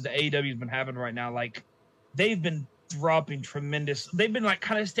ratings the AEW's been having right now. Like, they've been dropping tremendous. They've been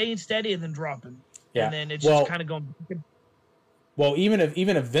kind of staying steady and then dropping. Yeah. And then it's just kind of going. Well, even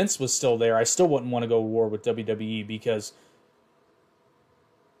if Vince was still there, I still wouldn't want to go to war with WWE because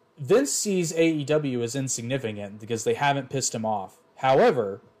Vince sees AEW as insignificant because they haven't pissed him off.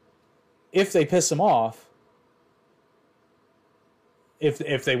 However, if they piss him off,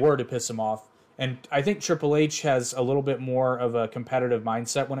 if they were to piss him off. And I think Triple H has a little bit more of a competitive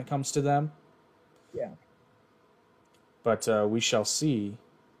mindset when it comes to them. Yeah. But we shall see.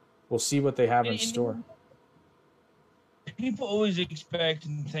 We'll see what they have in store. People always expect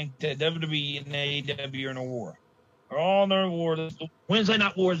and think that WWE and AEW are in a war. They're all in their war. Wednesday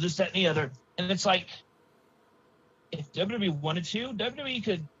night wars, this, that, and the other. And it's like, if WWE wanted to, WWE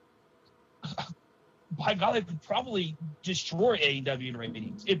could, by God, they could probably destroy AEW in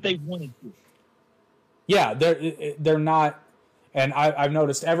ratings if they wanted to. Yeah, they're not, and I've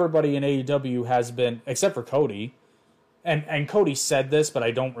noticed everybody in AEW has been, except for Cody, and Cody said this, but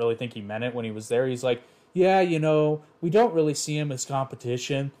I don't really think he meant it when he was there. He's like, yeah, we don't really see him as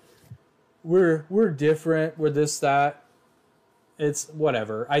competition. We're different. We're this, that. It's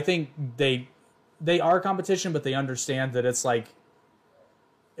whatever. I think they are competition, but they understand that it's like,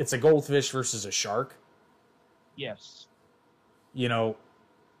 it's a goldfish versus a shark. Yes.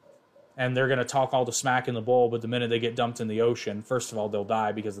 And they're going to talk all the smack in the bowl, but the minute they get dumped in the ocean, first of all, they'll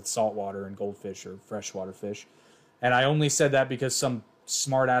die because it's saltwater and goldfish or freshwater fish. And I only said that because some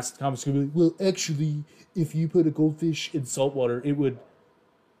smart-ass comics could be like, well, actually, if you put a goldfish in saltwater, it would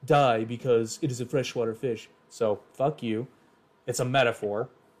die because it is a freshwater fish. So, fuck you. It's a metaphor.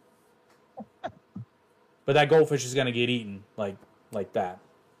 But that goldfish is going to get eaten like that.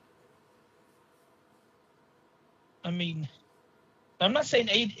 I mean, I'm not saying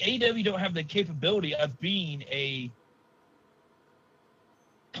AEW don't have the capability of being a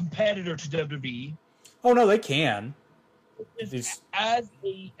competitor to WWE. Oh no, they can. As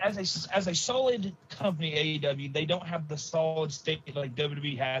a solid company, AEW, they don't have the solid state like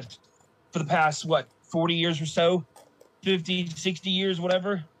WWE has for the past 40 years or so, 50, 60 years,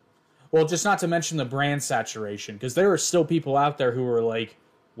 whatever. Well, just not to mention the brand saturation, because there are still people out there who are like,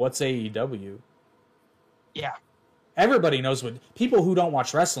 "What's AEW?" Yeah. Everybody knows people who don't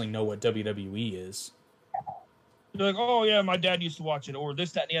watch wrestling know what WWE is. They're like, oh, yeah, my dad used to watch it, or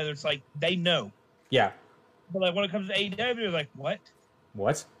this, that, and the other. It's like, they know. Yeah. But like when it comes to AEW, they're like, what?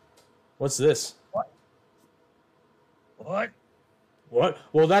 What? What's this? What?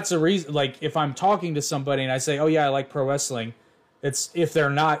 Well, that's the reason. Like, if I'm talking to somebody and I say, oh, yeah, I like pro wrestling, it's if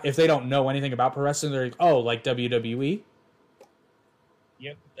they don't know anything about pro wrestling, they're like, oh, like WWE?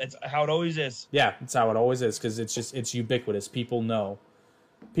 Yep, that's how it always is. Yeah, that's how it always is, because it's ubiquitous. People know.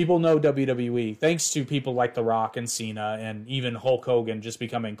 People know WWE, thanks to people like The Rock and Cena and even Hulk Hogan just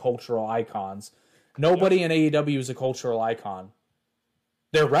becoming cultural icons. Nobody in AEW is a cultural icon.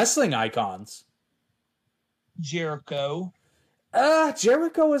 They're wrestling icons. Jericho.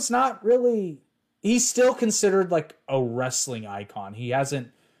 Jericho is not really... He's still considered like a wrestling icon. He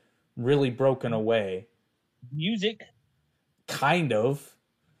hasn't really broken away. Music. Kind of.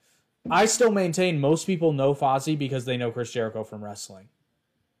 I still maintain most people know Fozzy because they know Chris Jericho from wrestling.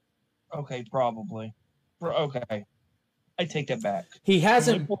 Okay, probably. Okay. I take that back. He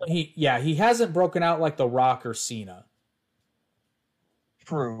hasn't broken out like The Rock or Cena.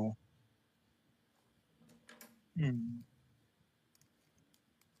 True.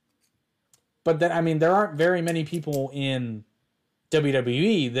 But then, there aren't very many people in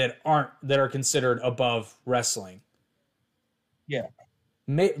WWE that are considered above wrestling. Yeah.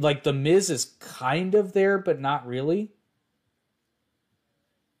 Like The Miz is kind of there, but not really.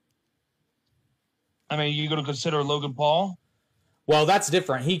 You going to consider Logan Paul? Well, that's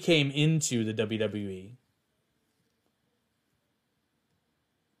different. He came into the WWE.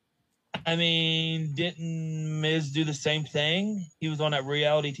 Didn't Miz do the same thing? He was on that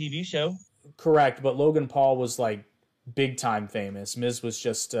reality TV show. Correct, but Logan Paul was like big time famous. Miz was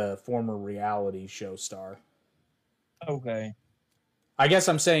just a former reality show star. Okay. I guess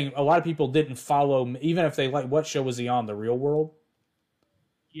I'm saying a lot of people didn't follow, even if they like, what show was he on? The Real World?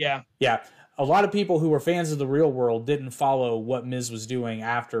 Yeah. Yeah. A lot of people who were fans of The Real World didn't follow what Miz was doing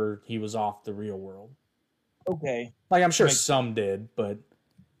after he was off The Real World. Okay. Like, I'm sure some did, but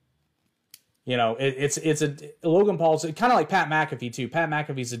Logan Paul's kind of like Pat McAfee too. Pat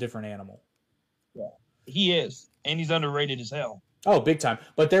McAfee's a different animal. Yeah. He is. And he's underrated as hell. Oh, big time.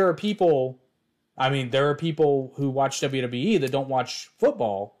 But there are people who watch WWE that don't watch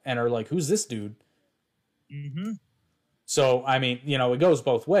football and are like, who's this dude? Mm-hmm. So, it goes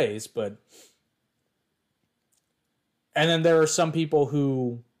both ways, but... And then there are some people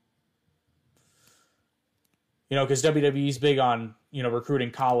who... because WWE's big on, recruiting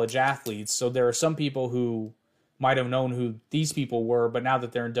college athletes, so there are some people who might have known who these people were, but now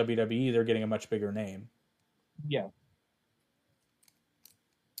that they're in WWE, they're getting a much bigger name. Yeah.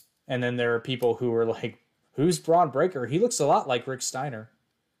 And then there are people who are like, who's Braun Breaker? He looks a lot like Rick Steiner.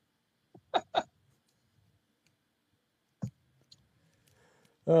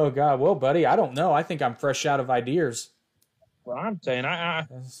 Oh God, well, buddy, I don't know. I think I'm fresh out of ideas. Well, I'm saying I'm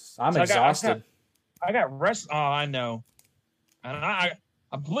exhausted. I got rest. Oh, I know, and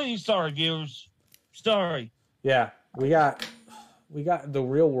I'm please sorry, viewers. Sorry. Yeah, we got the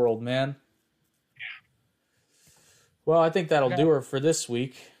real world, man. Well, I think that'll do it for this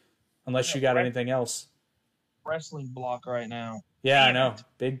week, unless you got anything else. Wrestling block right now. Yeah, I know,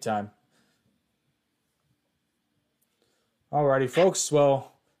 big time. Alrighty, folks.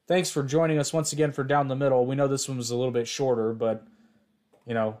 Well, thanks for joining us once again for Down the Middle. We know this one was a little bit shorter, but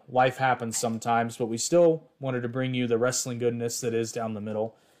you know, life happens sometimes. But we still wanted to bring you the wrestling goodness that is Down the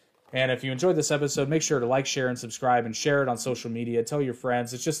Middle. And if you enjoyed this episode, make sure to like, share, and subscribe, and share it on social media. Tell your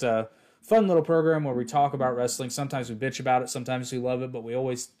friends. It's just a fun little program where we talk about wrestling. Sometimes we bitch about it, sometimes we love it, but we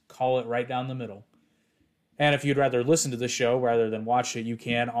always call it right down the middle. And if you'd rather listen to the show rather than watch it, you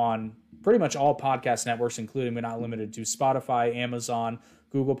can on pretty much all podcast networks, including but not limited to Spotify, Amazon,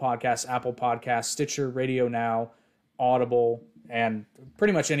 Google Podcasts, Apple Podcasts, Stitcher, Radio Now, Audible, and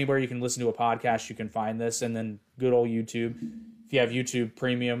pretty much anywhere you can listen to a podcast, you can find this. And then good old YouTube. If you have YouTube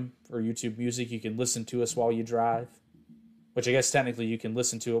Premium or YouTube Music, you can listen to us while you drive. Which I guess technically you can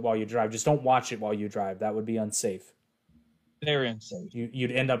listen to it while you drive. Just don't watch it while you drive. That would be unsafe. Very unsafe.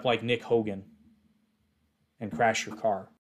 You'd end up like Nick Hogan and crash your car.